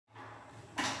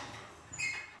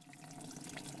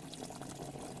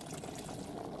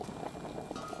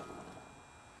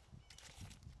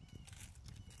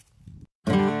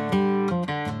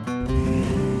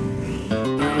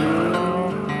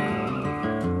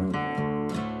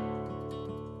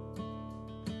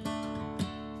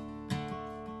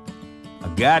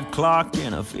got clocked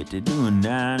in a 52 and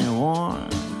 91.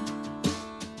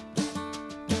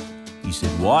 He said,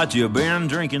 "What you been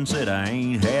drinking?" Said, "I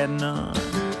ain't had none."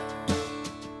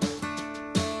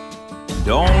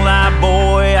 "Don't lie,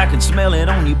 boy, I can smell it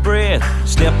on your breath.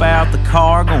 Step out the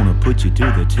car, gonna put you to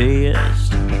the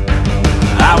test."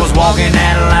 I was walking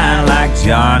that line like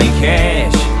Johnny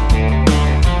Cash.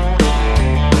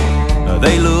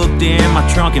 They looked in my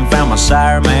trunk and found my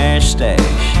Sire Mash stash.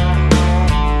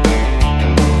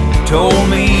 Told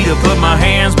me to put my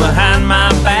hands behind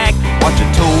my back, watch a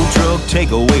tow truck take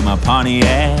away my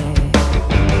Pontiac.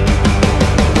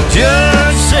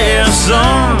 Judge says,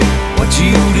 "Son, what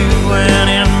you doing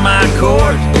in my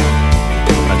court?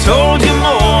 I told you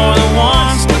more than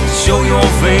once not to show your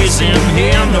face in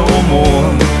here no more."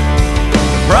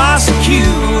 The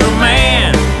prosecutor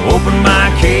man opened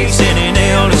my case and he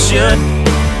nailed it shut.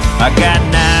 I got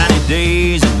 90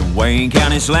 days in the Wayne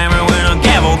County Slammer. When a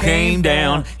gavel came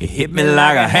down, it hit me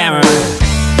like a hammer.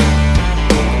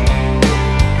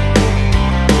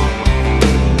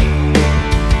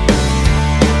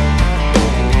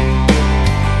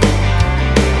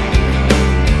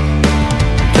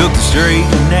 Took the straight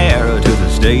and narrow to the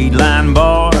state line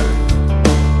bar,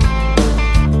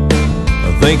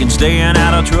 thinking staying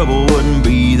out of trouble wouldn't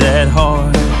be that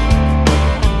hard.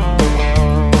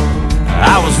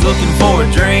 I was looking for a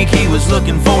drink, he was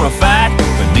looking for a fight,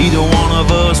 but neither one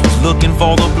of us was looking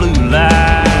for the blue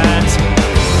lights.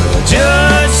 The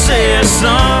judge says,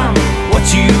 "Son, what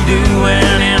you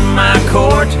doing in my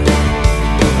court?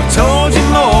 I told you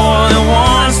more than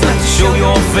once not to show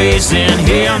your face in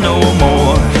here no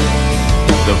more."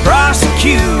 The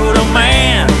prosecutor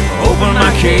man opened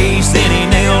my case, then he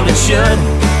nailed it shut.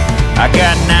 I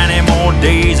got 90 more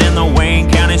days in the Wayne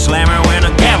County Slammer. When a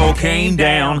gavel came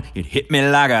down, it hit me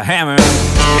like a hammer.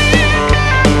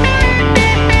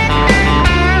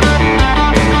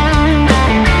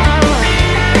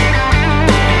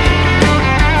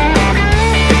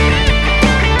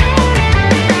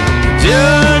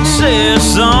 Judge says,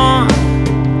 "Son,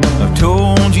 I've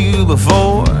told you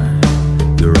before,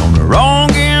 you're on the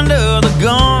wrong end of the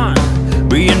gun,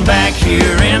 being back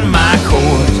here in my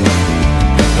court."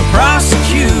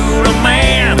 Prosecutor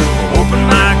man opened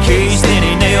my case, then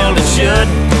he nailed it shut.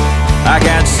 I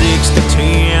got 6 to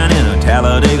 10 in a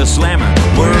Talladega Slammer,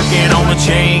 working on a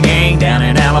chain gang down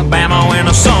in Alabama. When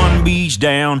the sun beats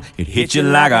down, it hits you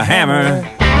like a hammer.